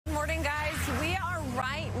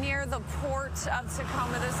right near the port of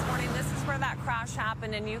Tacoma this morning. This is where that crash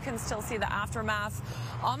happened, and you can still see the aftermath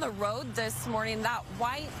on the road this morning. That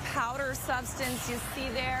white powder substance you see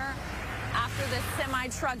there after the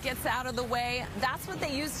semi-truck gets out of the way, that's what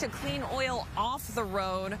they use to clean oil off the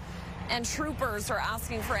road. And troopers are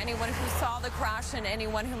asking for anyone who saw the crash and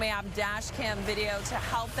anyone who may have dash cam video to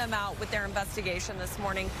help them out with their investigation this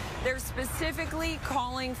morning. They're specifically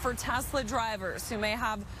calling for Tesla drivers who may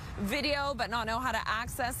have video but not know how to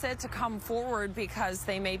access it to come forward, because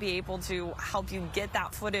they may be able to help you get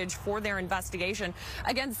that footage for their investigation.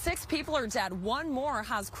 Again, 6 people are dead. 1 more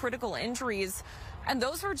has critical injuries. And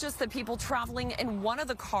those were just the people traveling in one of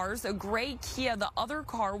the cars, a gray Kia. The other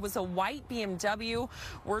car was a white BMW.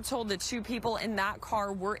 We're told the 2 people in that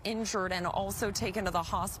car were injured and also taken to the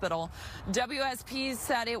hospital. WSP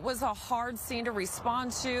said it was a hard scene to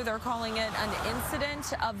respond to. They're calling it an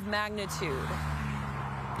incident of magnitude.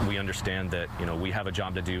 We understand that, we have a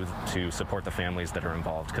job to do to support the families that are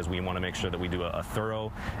involved, because we want to make sure that we do a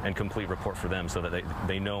thorough and complete report for them so that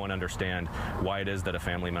they know and understand why it is that a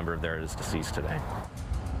family member of theirs is deceased today.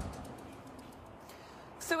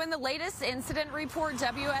 So in the latest incident report,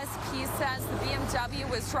 WSP says the BMW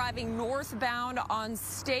was driving northbound on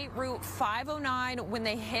State Route 509 when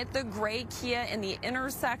they hit the gray Kia in the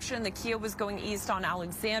intersection. The Kia was going east on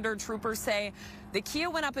Alexander. Troopers say the Kia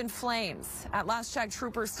went up in flames. At last check,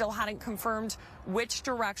 troopers still hadn't confirmed which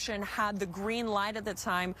direction had the green light at the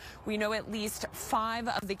time. We know at least 5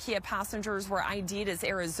 of the Kia passengers were ID'd as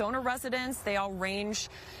Arizona residents. They all range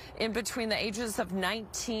in between the ages of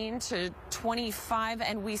 19 to 25,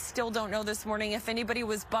 and we still don't know this morning if anybody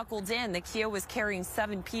was buckled in. The Kia was carrying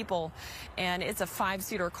 7 people, and it's a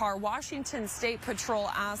 5-seater car. Washington State Patrol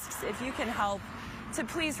asks if you can help to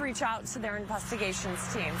please reach out to their investigations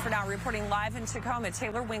team. For now, reporting live in Tacoma,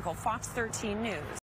 Taylor Winkle, Fox 13 News.